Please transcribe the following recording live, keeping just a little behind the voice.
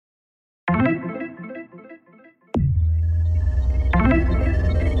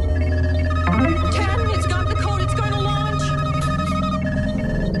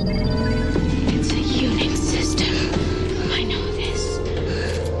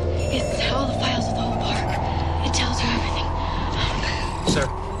It's all the files of the whole park. It tells her everything. Sir,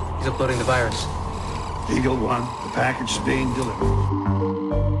 he's uploading the virus. Eagle One, the package is being delivered.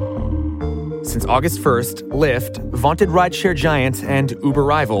 Since August 1st, Lyft, vaunted rideshare giant and Uber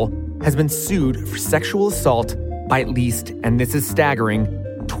rival, has been sued for sexual assault by at least, and this is staggering,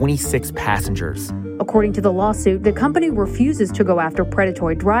 26 passengers. According to the lawsuit, the company refuses to go after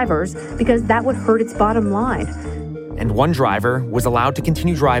predatory drivers because that would hurt its bottom line. And one driver was allowed to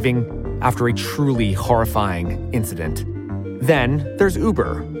continue driving after a truly horrifying incident. Then there's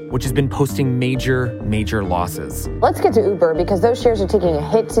Uber, which has been posting major losses. Let's get to Uber because those shares are taking a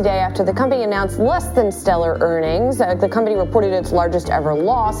hit today after the company announced less than stellar earnings. The company reported its largest ever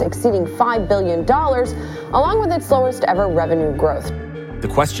loss, exceeding $5 billion, along with its lowest ever revenue growth. The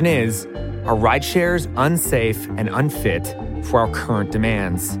question is, are rideshares unsafe and unfit for our current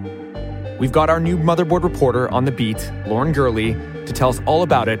demands? We've got our new motherboard reporter on the beat, Lauren Gurley, to tell us all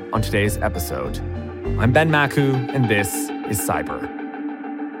about it on today's episode. I'm Ben Maku, and this is Cyber.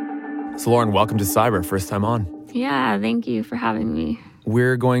 So Lauren, welcome to Cyber, first time on. Yeah, thank you for having me.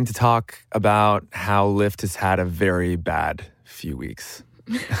 We're going to talk about how Lyft has had a very bad few weeks.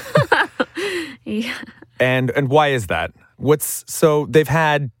 Yeah. And why is that? So they've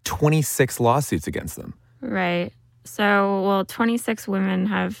had 26 lawsuits against them. Right. So, 26 women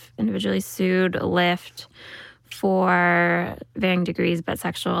have individually sued Lyft for varying degrees, but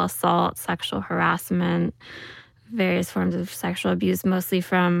sexual assault, sexual harassment, various forms of sexual abuse, entirely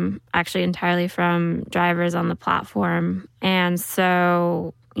from drivers on the platform. And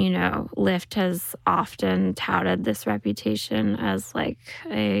so, Lyft has often touted this reputation as like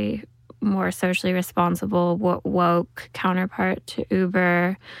a more socially responsible, woke counterpart to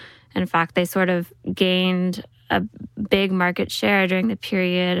Uber. In fact, they sort of gained a big market share during the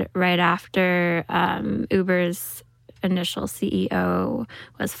period right after Uber's initial CEO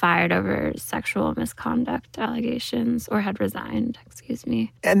was fired over sexual misconduct allegations, or had resigned,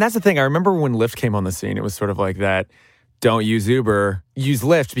 And that's the thing. I remember when Lyft came on the scene, it was sort of like that, don't use Uber, use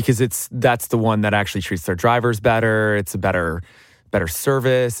Lyft because that's the one that actually treats their drivers better. It's a better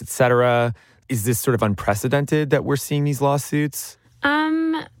service, etc. Is this sort of unprecedented that we're seeing these lawsuits?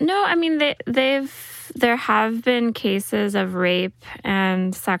 No, I mean, there have been cases of rape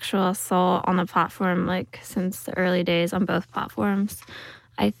and sexual assault on the platform, like since the early days on both platforms.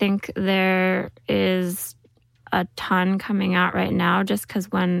 I think there is a ton coming out right now just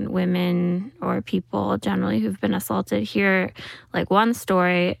because when women or people generally who've been assaulted hear like one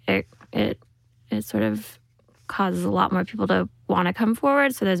story, it sort of causes a lot more people to want to come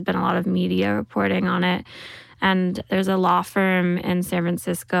forward. So there's been a lot of media reporting on it. And there's a law firm in San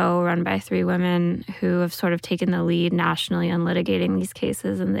Francisco run by 3 women who have sort of taken the lead nationally on litigating these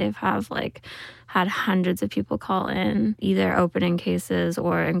cases. And they've had hundreds of people call in, either opening cases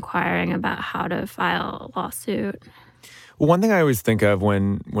or inquiring about how to file a lawsuit. Well, one thing I always think of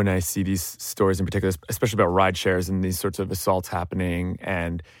when I see these stories in particular, especially about ride shares and these sorts of assaults happening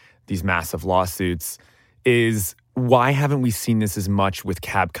and these massive lawsuits, is why haven't we seen this as much with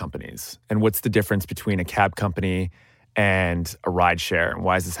cab companies? And what's the difference between a cab company and a ride share? And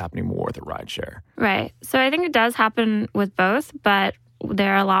why is this happening more with a ride share? Right. So I think it does happen with both, but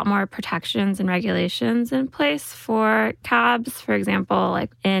there are a lot more protections and regulations in place for cabs. For example,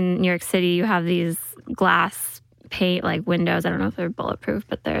 like in New York City, you have these glass paint like windows. I don't know if they're bulletproof,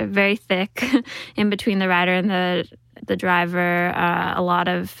 but they're very thick in between the rider and the driver.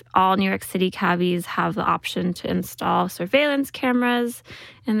 All New York City cabbies have the option to install surveillance cameras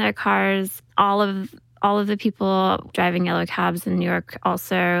in their cars. All of the people driving yellow cabs in New York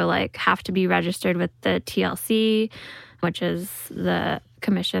also have to be registered with the TLC, which is the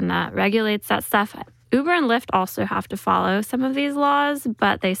commission that regulates that stuff. Uber and Lyft also have to follow some of these laws,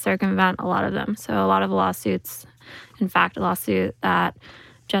 but they circumvent a lot of them. So a lot of lawsuits, in fact, a lawsuit that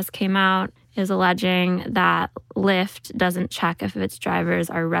just came out is alleging that Lyft doesn't check if its drivers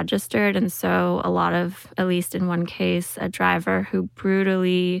are registered. And so a lot of, at least in one case, a driver who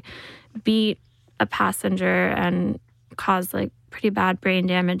brutally beat a passenger and caused pretty bad brain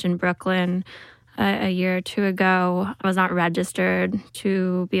damage in Brooklyn a year or two ago was not registered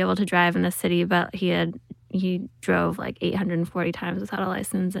to be able to drive in the city, but he drove 840 times without a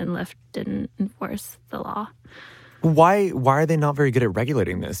license, and Lyft didn't enforce the law. Why are they not very good at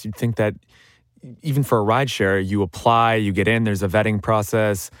regulating this? You'd think that even for a rideshare, you apply, you get in, there's a vetting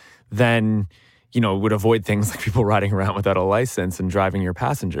process, then, it would avoid things like people riding around without a license and driving your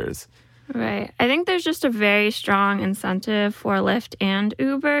passengers. Right. I think there's just a very strong incentive for Lyft and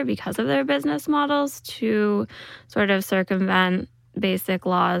Uber because of their business models to sort of circumvent basic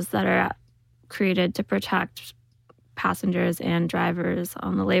laws that are created to protect passengers and drivers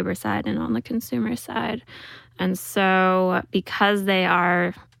on the labor side and on the consumer side. And so because they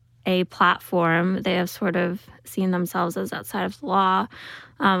are a platform, they have sort of seen themselves as outside of the law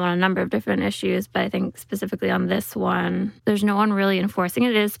on a number of different issues. But I think specifically on this one, there's no one really enforcing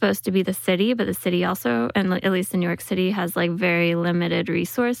it. It is supposed to be the city, but the city also, and at least in New York City, has like very limited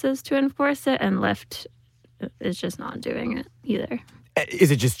resources to enforce it. And Lyft is just not doing it either.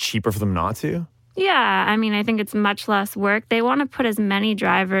 Is it just cheaper for them not to? Yeah, I mean, I think it's much less work. They want to put as many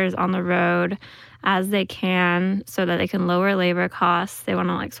drivers on the road as they can so that they can lower labor costs. They want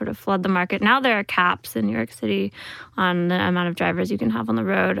to like sort of flood the market. Now there are caps in New York City on the amount of drivers you can have on the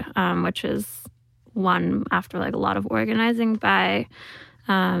road, which is one after like a lot of organizing by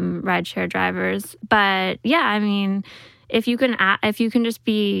rideshare drivers. But yeah, I mean, if you can just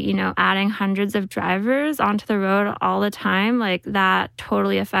be, adding hundreds of drivers onto the road all the time, like that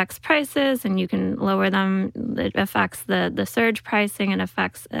totally affects prices and you can lower them. It affects the surge pricing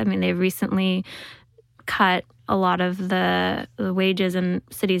and they've recently cut a lot of the wages in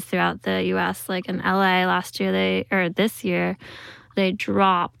cities throughout the U.S. Like in L.A. this year, they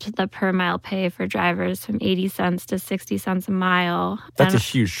dropped the per mile pay for drivers from 80 cents to 60 cents a mile. That's a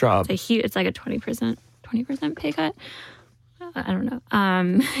huge drop. It's like a 20% pay cut. I don't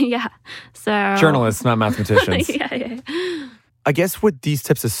know. Yeah. So journalists, not mathematicians. Yeah. I guess what these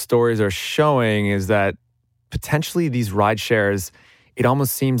types of stories are showing is that potentially these ride shares, it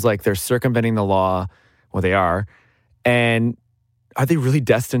almost seems like they're circumventing the law. Well, they are. And are they really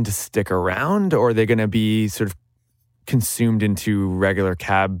destined to stick around, or are they going to be sort of consumed into regular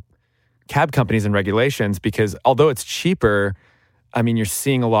cab companies and regulations? Because although it's cheaper, I mean, you're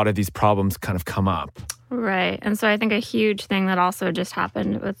seeing a lot of these problems kind of come up. Right. And so I think a huge thing that also just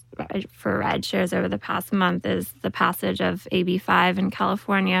happened for ride shares over the past month is the passage of AB 5 in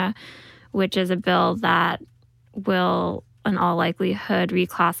California, which is a bill that will, in all likelihood,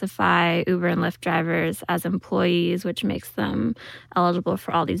 reclassify Uber and Lyft drivers as employees, which makes them eligible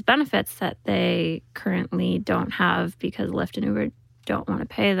for all these benefits that they currently don't have because Lyft and Uber don't want to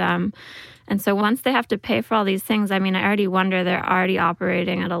pay them. And so once they have to pay for all these things, I mean, I already wonder, they're already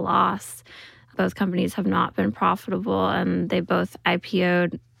operating at a loss. Both companies have not been profitable, and they both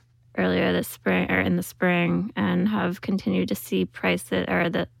IPO'd earlier this spring or in the spring and have continued to see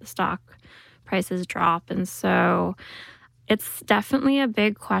the stock prices drop. And so it's definitely a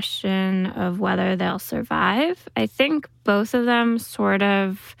big question of whether they'll survive. I think both of them sort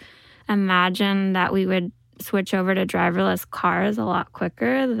of imagine that we would switch over to driverless cars a lot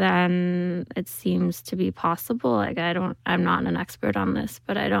quicker than it seems to be possible. Like I'm not an expert on this,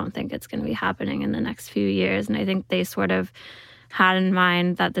 but I don't think it's going to be happening in the next few years. And I think they sort of had in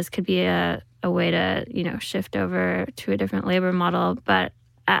mind that this could be a way to, shift over to a different labor model. But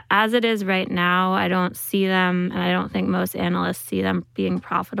as it is right now, I don't see them, and I don't think most analysts see them being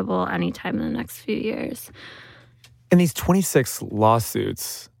profitable anytime in the next few years. And these 26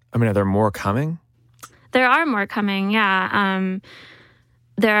 lawsuits, I mean, are there more coming? There are more coming, yeah.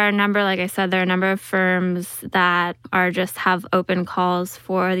 There are a number, like I said, there are a number of firms that just have open calls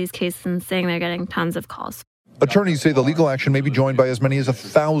for these cases and saying they're getting tons of calls. Attorneys say the legal action may be joined by as many as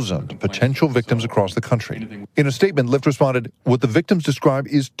 1,000 potential victims across the country. In a statement, Lyft responded, "What the victims describe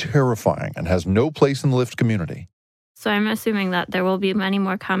is terrifying and has no place in the Lyft community." So I'm assuming that there will be many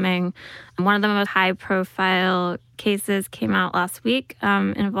more coming. One of the most high-profile cases came out last week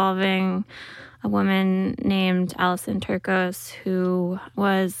involving a woman named Allison Turcos, who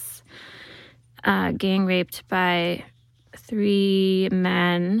was gang raped by 3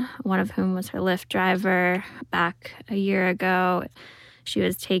 men, one of whom was her Lyft driver, back a year ago. She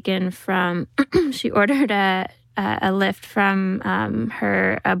was taken from, she ordered a Lyft from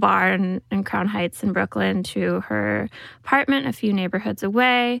a bar in Crown Heights in Brooklyn to her apartment a few neighborhoods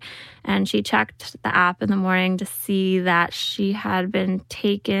away. And she checked the app in the morning to see that she had been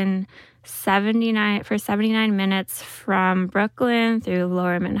taken 79 minutes from Brooklyn through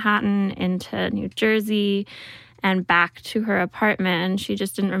Lower Manhattan into New Jersey and back to her apartment. And she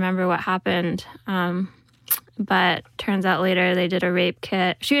just didn't remember what happened. But turns out later they did a rape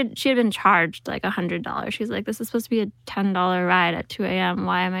kit. She had been charged like $100. She's like, this is supposed to be a $10 ride at 2 a.m.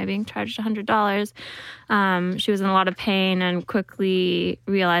 Why am I being charged $100? She was in a lot of pain and quickly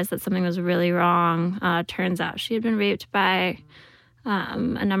realized that something was really wrong. Turns out she had been raped by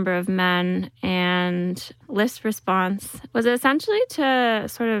a number of men, and Lyft's response was essentially to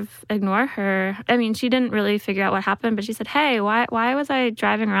sort of ignore her. I mean, she didn't really figure out what happened, but she said, hey, why was I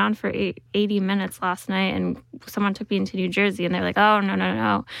driving around for 80 minutes last night and someone took me into New Jersey? And they're like, oh,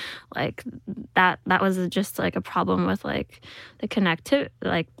 no. Like that was just like a problem with like the connectivity,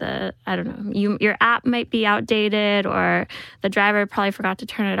 like I don't know, your app might be outdated or the driver probably forgot to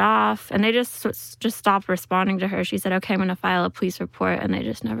turn it off. And they just stopped responding to her. She said, okay, I'm going to file a police report, and they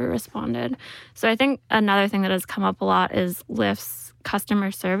just never responded. So I think another thing that has come up a lot is Lyft's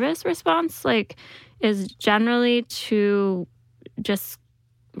customer service response, like, is generally to just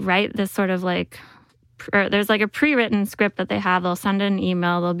write this sort of like, or there's like a pre-written script that they have. They'll send an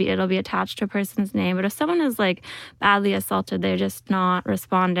email. It'll be attached to a person's name. But if someone is like badly assaulted, they're just not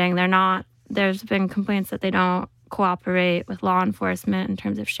responding. There's been complaints that they don't cooperate with law enforcement in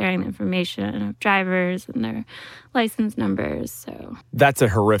terms of sharing the information of drivers and their license numbers. So that's a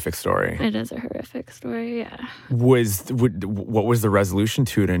horrific story. It is a horrific story, yeah. What was the resolution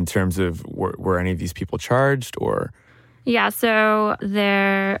to it in terms of were any of these people charged or? Yeah, so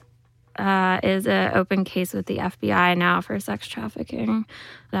there is an open case with the FBI now for sex trafficking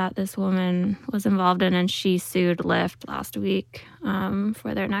that this woman was involved in, and she sued Lyft last week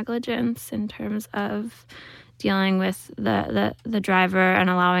for their negligence in terms of dealing with the driver and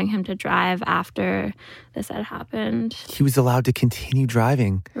allowing him to drive after this had happened. He was allowed to continue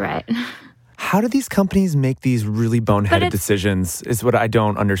driving. Right. How do these companies make these really boneheaded decisions is what I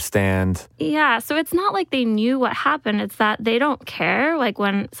don't understand. Yeah, so it's not like they knew what happened. It's that they don't care. Like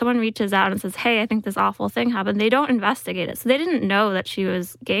when someone reaches out and says, hey, I think this awful thing happened, they don't investigate it. So they didn't know that she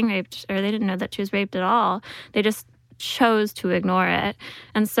was gang raped, or they didn't know that she was raped at all. They just chose to ignore it.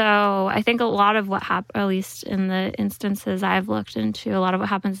 And so I think a lot of what happened, at least in the instances I've looked into, a lot of what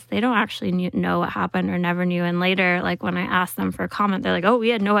happens, they don't actually know what happened or never knew. And later, like when I ask them for a comment, they're like, oh, we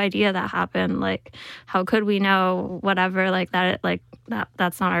had no idea that happened. Like, how could we know whatever, like that,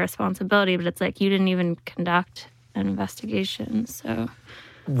 that's not our responsibility. But it's like, you didn't even conduct an investigation. So...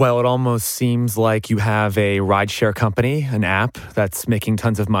 Well, it almost seems like you have a rideshare company, an app that's making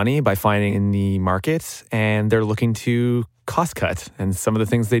tons of money by finding in the market, and they're looking to cost cut. And some of the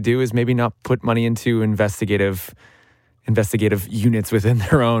things they do is maybe not put money into investigative units within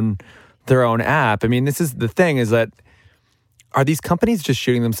their own app. I mean, this is the thing, is that are these companies just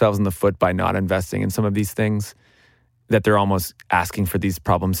shooting themselves in the foot by not investing in some of these things, that they're almost asking for these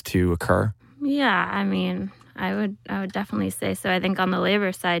problems to occur? Yeah, I mean, I would definitely say so. I think on the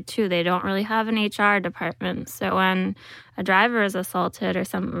labor side, too, they don't really have an HR department. So when a driver is assaulted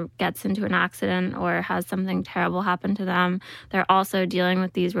or gets into an accident or has something terrible happen to them, they're also dealing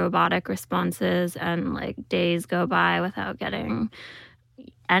with these robotic responses, and like days go by without getting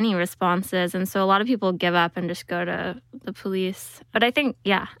any responses. And so a lot of people give up and just go to the police. But I think,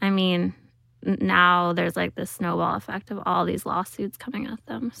 yeah, I mean, now there's like this snowball effect of all these lawsuits coming at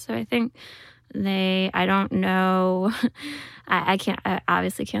them. So I think I don't know. I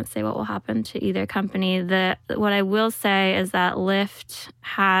obviously can't say what will happen to either company. What I will say is that Lyft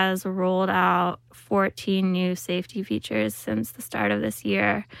has rolled out 14 new safety features since the start of this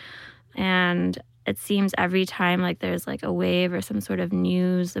year. And it seems every time like there's like a wave or some sort of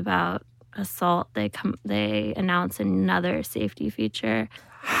news about assault, they announce another safety feature.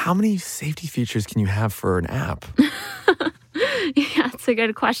 How many safety features can you have for an app? Yeah, it's a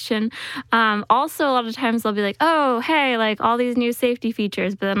good question. Also, a lot of times they'll be like, oh, hey, like all these new safety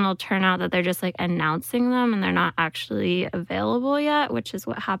features, but then it'll turn out that they're just like announcing them and they're not actually available yet, which is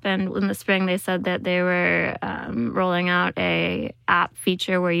what happened in the spring. They said that they were rolling out a app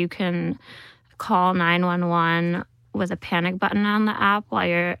feature where you can call 911 with a panic button on the app while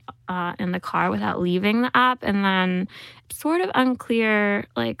you're in the car without leaving the app. And then it's sort of unclear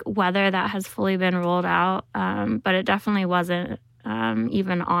like whether that has fully been rolled out, but it definitely wasn't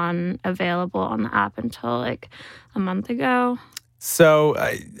even available on the app until like a month ago. So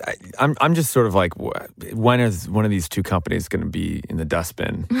I'm just sort of like, when is one of these two companies going to be in the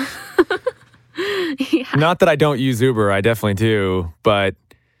dustbin? Yeah. Not that I don't use Uber, I definitely do, but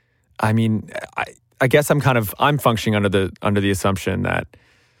I mean, I guess I'm functioning under the assumption that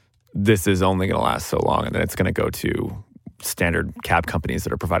this is only going to last so long, and then it's going to go to standard cab companies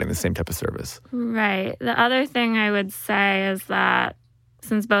that are providing the same type of service. Right. The other thing I would say is that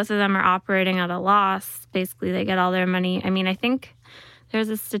since both of them are operating at a loss, basically they get all their money. I mean, I think there's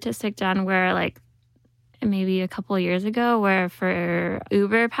a statistic done where like maybe a couple of years ago where for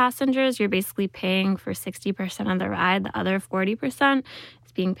Uber passengers, you're basically paying for 60% of the ride. The other 40%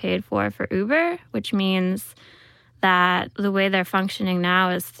 is being paid for Uber, which means that the way they're functioning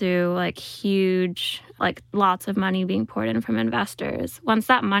now is through like huge, like lots of money being poured in from investors. Once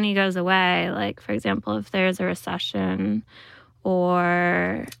that money goes away, like for example, if there's a recession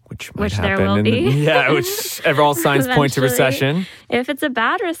or which there will be. Which all signs point to recession. If it's a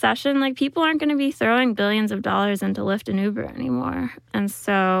bad recession, like people aren't going to be throwing billions of dollars into Lyft and Uber anymore. And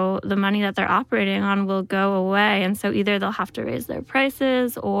so the money that they're operating on will go away. And so either they'll have to raise their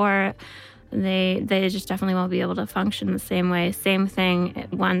prices or they just definitely won't be able to function the same way. Same thing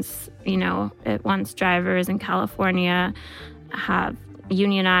once drivers in California have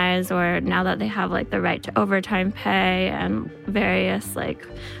unionize, or now that they have like the right to overtime pay and various like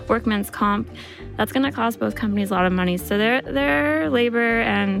workman's comp, that's going to cost both companies a lot of money. So their labor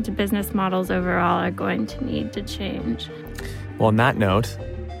and business models overall are going to need to change. Well, on that note,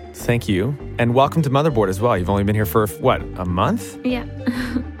 thank you. And welcome to Motherboard as well. You've only been here for, what, a month? Yeah.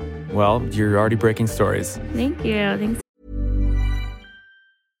 Well, you're already breaking stories. Thank you. Thanks.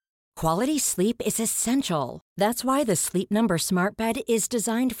 Quality sleep is essential. That's why the Sleep Number Smart Bed is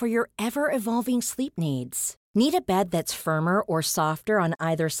designed for your ever-evolving sleep needs. Need a bed that's firmer or softer on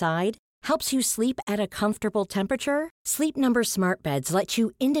either side? Helps you sleep at a comfortable temperature? Sleep Number Smart Beds let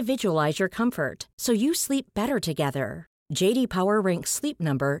you individualize your comfort so you sleep better together. J.D. Power ranks Sleep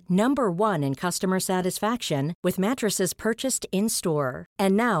Number number 1 in customer satisfaction with mattresses purchased in-store.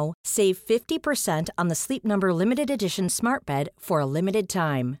 And now, save 50% on the Sleep Number Limited Edition Smart Bed for a limited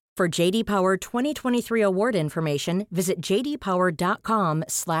time. For J.D. Power 2023 award information, visit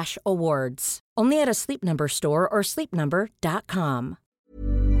jdpower.com/awards. Only at a Sleep Number store or sleepnumber.com.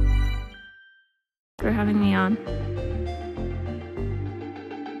 For having me on.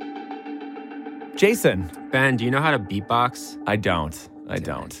 Jason. Ben, do you know how to beatbox? I don't.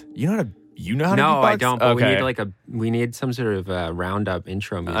 You know how to beatbox? No, I don't, but okay. we need some sort of roundup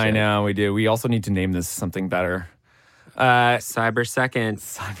intro music. I know, we do. We also need to name this something better. Cyber Second.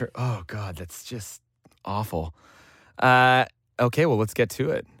 Oh, God, that's just awful. Okay, well, let's get to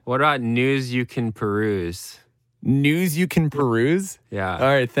it. What about news you can peruse? News you can peruse? Yeah. All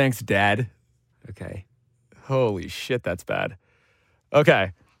right, thanks, Dad. Okay. Holy shit, that's bad.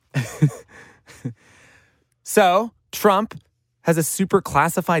 Okay. So, Trump has a super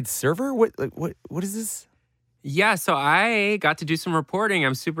classified server? What is this? Yeah, so I got to do some reporting.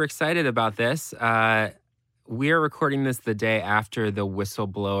 I'm super excited about this. We are recording this the day after the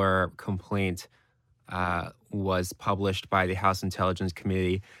whistleblower complaint was published by the House Intelligence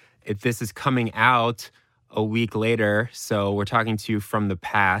Committee. This is coming out a week later, so we're talking to you from the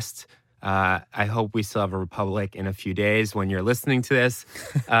past. I hope we still have a republic in a few days when you're listening to this.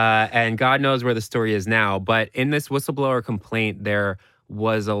 And God knows where the story is now. But in this whistleblower complaint, there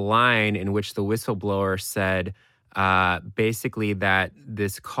was a line in which the whistleblower said basically that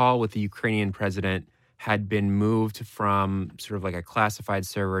this call with the Ukrainian president had been moved from sort of like a classified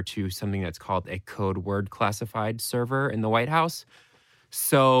server to something that's called a code word classified server in the White House.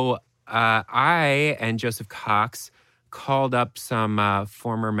 So I and Joseph Cox called up some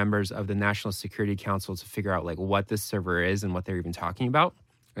former members of the National Security Council to figure out like what this server is and what they're even talking about.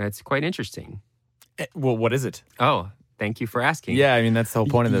 And it's quite interesting. Well, what is it? Oh, thank you for asking. Yeah, I mean, that's the whole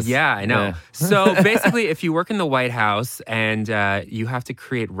point of this. Yeah, I know. Yeah. So basically, if you work in the White House and you have to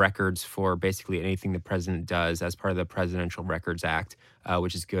create records for basically anything the president does as part of the Presidential Records Act,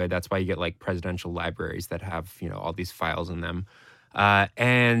 which is good. That's why you get like presidential libraries that have, all these files in them.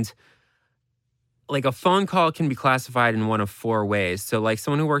 And like a phone call can be classified in one of four ways. So like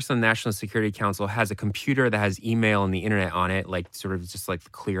someone who works on the National Security Council has a computer that has email and the internet on it, like sort of just like the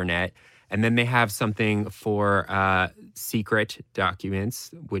ClearNet. And then they have something for secret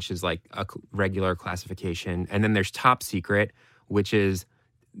documents, which is like a regular classification. And then there's top secret, which is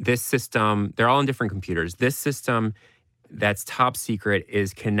this system. They're all on different computers. This system that's top secret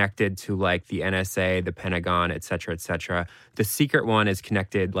is connected to like the NSA, the Pentagon, et cetera, et cetera. The secret one is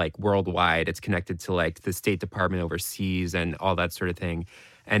connected like worldwide. It's connected to like the State Department overseas and all that sort of thing.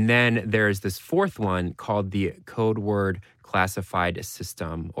 And then there's this fourth one called the code word classified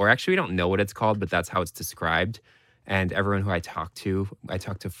system, or actually we don't know what it's called, but that's how it's described. And everyone who I talked to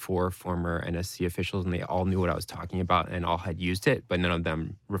four former NSC officials and they all knew what I was talking about and all had used it, but none of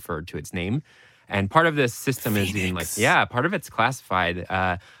them referred to its name. And part of this system is even like, part of it's classified.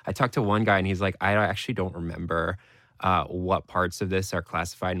 I talked to one guy and he's like, I actually don't remember what parts of this are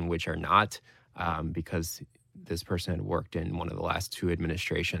classified and which are not, because this person had worked in one of the last two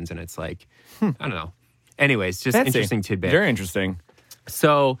administrations. And it's like, I don't know. Anyways, just interesting tidbit. Very interesting.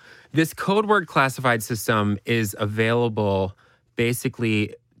 So this code word classified system is available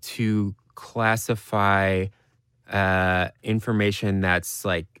basically to classify information that's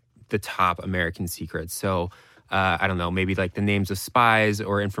like the top American secrets. So I don't know, maybe like the names of spies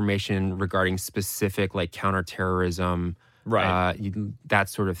or information regarding specific like counterterrorism, Right. That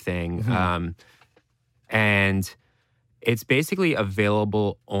sort of thing. And it's basically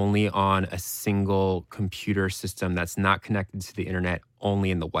available only on a single computer system that's not connected to the internet, only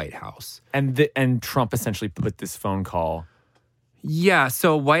in the White House. And Trump essentially put this phone call. Yeah,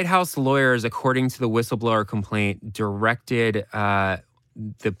 so White House lawyers, according to the whistleblower complaint, directed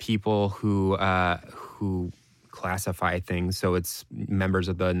the people who classify things, so it's members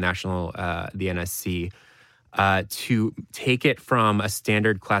of the the NSC, to take it from a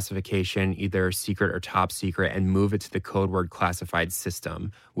standard classification, either secret or top secret, and move it to the code word classified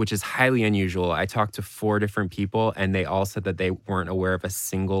system, which is highly unusual. I talked to 4 different people, and they all said that they weren't aware of a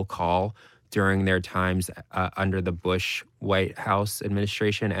single call during their times under the Bush White House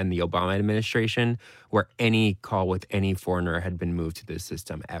administration and the Obama administration where any call with any foreigner had been moved to this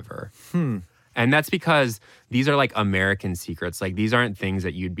system ever. And that's because these are like American secrets. Like these aren't things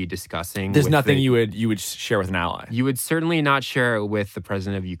that you'd be discussing. There's nothing you would share with an ally. You would certainly not share it with the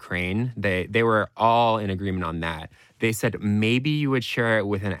president of Ukraine. They were all in agreement on that. They said maybe you would share it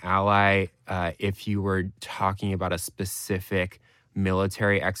with an ally if you were talking about a specific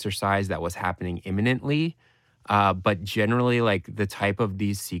military exercise that was happening imminently. But generally, like the type of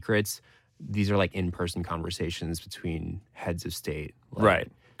these secrets, these are like in-person conversations between heads of state. Like,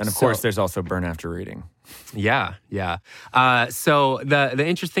 right. And of course, there's also burn after reading. Yeah. So the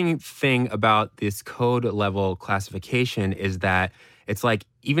interesting thing about this code level classification is that it's like,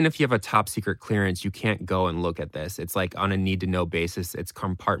 even if you have a top secret clearance, you can't go and look at this. It's like on a need to know basis. It's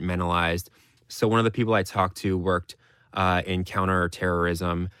compartmentalized. So one of the people I talked to worked in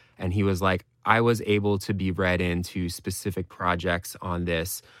counterterrorism, and he was like, I was able to be read into specific projects on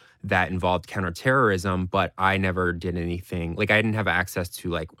this that involved counterterrorism, but I never did anything. Like I didn't have access to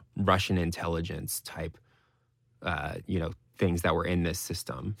like Russian intelligence type, things that were in this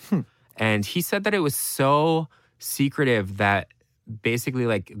system. And he said that it was so secretive that basically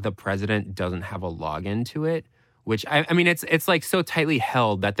like the president doesn't have a login to it, which I mean, it's like so tightly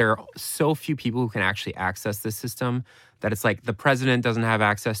held that there are so few people who can actually access this system that it's like the president doesn't have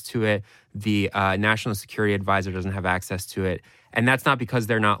access to it. The national security advisor doesn't have access to it. And that's not because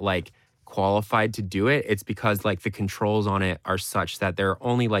they're not like qualified to do it. It's because like the controls on it are such that there are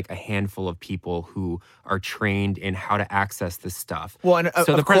only like a handful of people who are trained in how to access this stuff. Well, and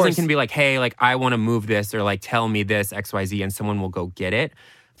so the president can be like, hey, like I want to move this, or like tell me this, XYZ, and someone will go get it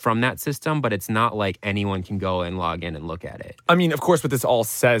from that system. But it's not like anyone can go and log in and look at it. I mean, of course, what this all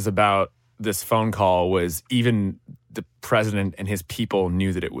says about this phone call was even the president and his people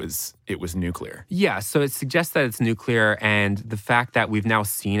knew that it was nuclear. Yeah, so it suggests that it's nuclear, and the fact that we've now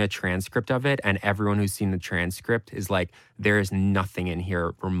seen a transcript of it, and everyone who's seen the transcript is like, there is nothing in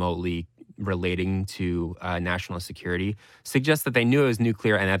here remotely relating to national security, suggests that they knew it was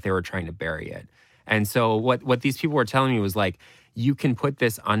nuclear and that they were trying to bury it. And so what these people were telling me was like, you can put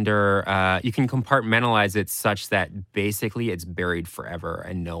this under, you can compartmentalize it such that basically it's buried forever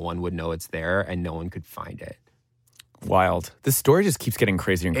and no one would know it's there and no one could find it. Wild. This story just keeps getting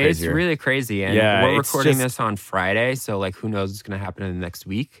crazier and crazier. It's really crazy. And we're recording this on Friday, so like who knows what's going to happen in the next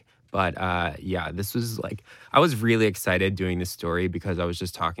week. But this was like, I was really excited doing this story because I was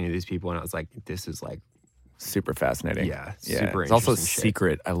just talking to these people and I was like, this is like super fascinating. Yeah, super It's interesting. also shit.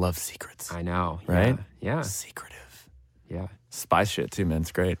 secret. I love secrets. I know. Right? Yeah. Secretive. Yeah. Spy shit too, man.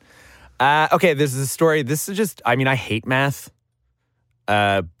 It's great. Okay, this is a story. This is just, I mean, I hate math,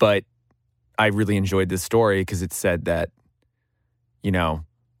 but I really enjoyed this story because it said that,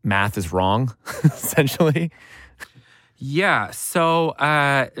 math is wrong, essentially. Yeah. So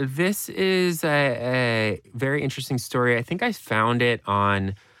this is a very interesting story. I think I found it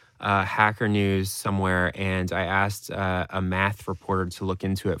on Hacker News somewhere, and I asked a math reporter to look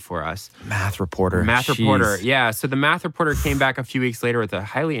into it for us. Math reporter. Reporter. Yeah. So the math reporter came back a few weeks later with a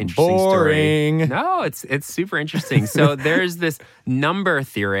highly interesting Boring. story. No, it's super interesting. So there's this number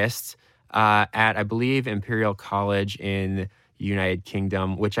theorist at, I believe, Imperial College in United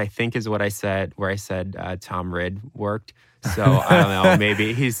Kingdom, which I think is what I said, where I said Tom Ridd worked. So I don't know,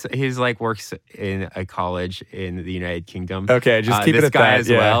 maybe he's like works in a college in the United Kingdom. Okay, just keep it at guy that. as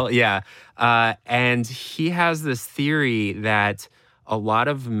well. Yeah. And he has this theory that a lot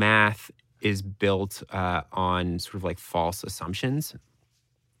of math is built on sort of like false assumptions.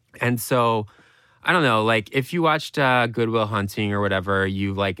 And so I don't know, like if you watched Good Will Hunting or whatever,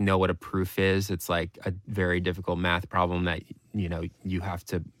 you like know what a proof is. It's like a very difficult math problem that, you have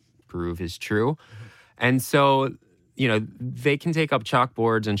to prove is true. And so, they can take up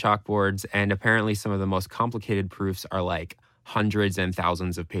chalkboards, and apparently some of the most complicated proofs are like hundreds and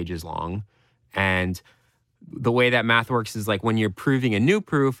thousands of pages long. And the way that math works is like when you're proving a new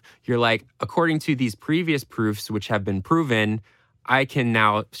proof, you're like, according to these previous proofs, which have been proven, I can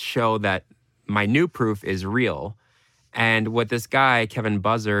now show that my new proof is real. And what this guy, Kevin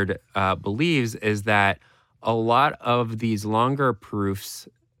Buzzard, believes is that a lot of these longer proofs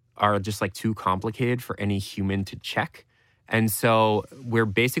are just like too complicated for any human to check. And so we're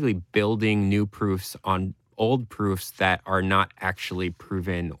basically building new proofs on old proofs that are not actually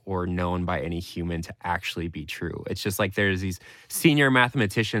proven or known by any human to actually be true. It's just like there's these senior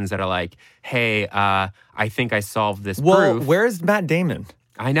mathematicians that are like, hey, I think I solved this proof. Where's Matt Damon?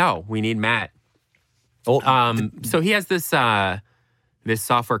 I know. We need Matt. So he has this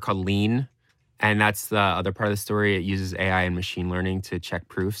software called Lean, and that's the other part of the story. It uses AI and machine learning to check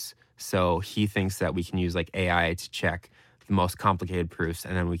proofs. So he thinks that we can use like AI to check the most complicated proofs,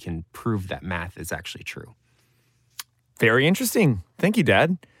 and then we can prove that math is actually true. Very interesting. Thank you,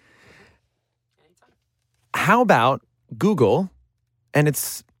 Dad. How about Google and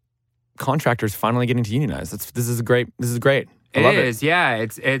its contractors finally getting to unionize? This is great. I love it. Yeah.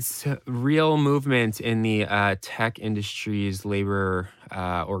 It's real movement in the tech industry's labor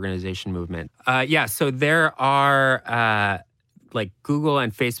organization movement. So there are like Google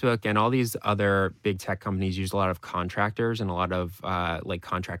and Facebook and all these other big tech companies use a lot of contractors and a lot of like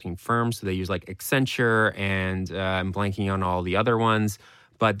contracting firms. So they use like Accenture and I'm blanking on all the other ones,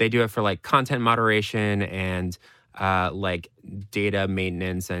 but they do it for like content moderation and like data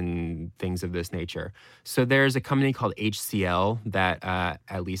maintenance and things of this nature. So there's a company called HCL that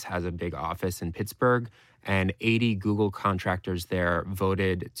at least has a big office in Pittsburgh, and 80 Google contractors there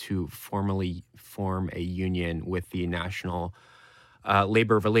voted to formally form a union with the National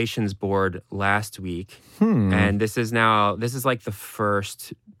Labor Relations Board last week. And this is like the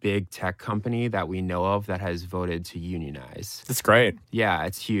first big tech company that we know of that has voted to unionize. That's great. Yeah,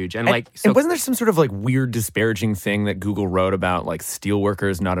 it's huge. And wasn't there some sort of like weird disparaging thing that Google wrote about like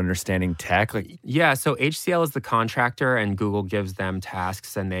steelworkers not understanding tech? Yeah, so HCL is the contractor and Google gives them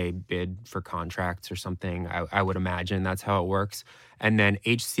tasks and they bid for contracts or something. I would imagine that's how it works. And then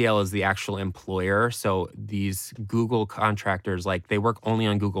HCL is the actual employer. So these Google contractors, like they work only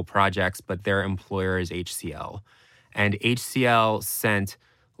on Google projects, but their employer is HCL. And HCL sent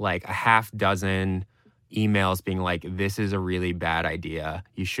like a half dozen emails being like, this is a really bad idea.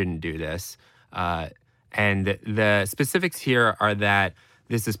 You shouldn't do this. And the specifics here are that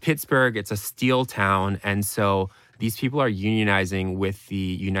this is Pittsburgh. It's a steel town. And so these people are unionizing with the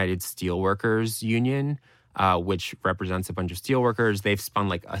United Steelworkers Union, which represents a bunch of steelworkers.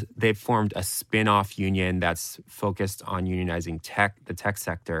 They've formed a spin-off union that's focused on unionizing the tech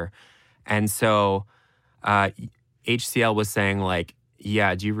sector. And so HCL was saying like,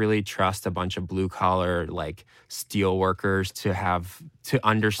 yeah, do you really trust a bunch of blue collar like steel workers to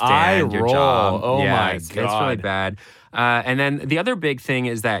understand your job? Oh yeah, my God. It's really bad. And then the other big thing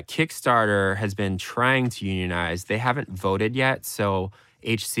is that Kickstarter has been trying to unionize. They haven't voted yet. So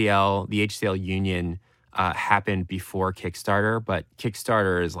the HCL union happened before Kickstarter, but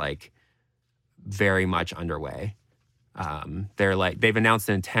Kickstarter is like very much underway. They've announced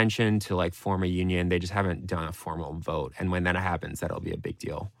an intention to like form a union. They just haven't done a formal vote. And when that happens, that'll be a big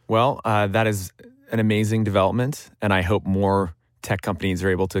deal. Well, that is an amazing development. And I hope more tech companies are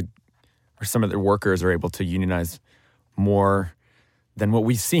able to, or some of their workers are able to unionize more than what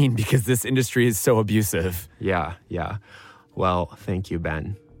we've seen because this industry is so abusive. Yeah. Well, thank you,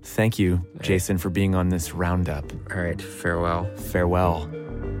 Ben. Thank you, Jason, for being on this roundup. All right. Farewell.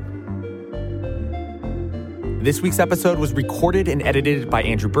 This week's episode was recorded and edited by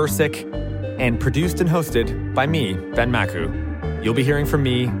Andrew Bursick and produced and hosted by me, Ben Maku. You'll be hearing from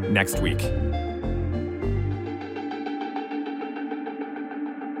me next week.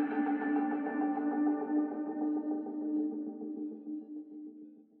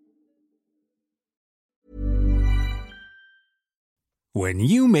 When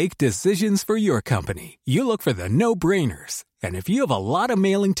you make decisions for your company, you look for the no-brainers. And if you have a lot of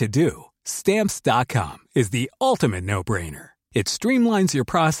mailing to do, Stamps.com is the ultimate no-brainer. It streamlines your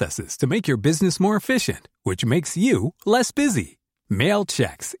processes to make your business more efficient, which makes you less busy. Mail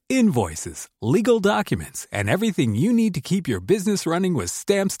checks, invoices, legal documents, and everything you need to keep your business running with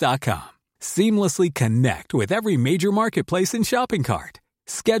Stamps.com. Seamlessly connect with every major marketplace and shopping cart.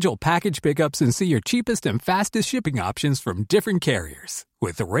 Schedule package pickups and see your cheapest and fastest shipping options from different carriers.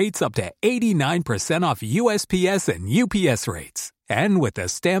 With rates up to 89% off USPS and UPS rates. And with the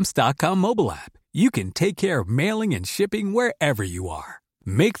Stamps.com mobile app, you can take care of mailing and shipping wherever you are.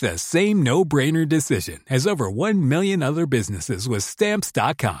 Make the same no-brainer decision as over 1 million other businesses with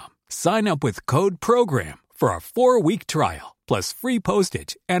Stamps.com. Sign up with code PROGRAM for a 4-week trial, plus free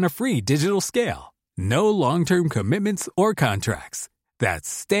postage and a free digital scale. No long-term commitments or contracts. That's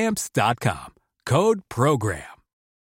Stamps.com. Code PROGRAM.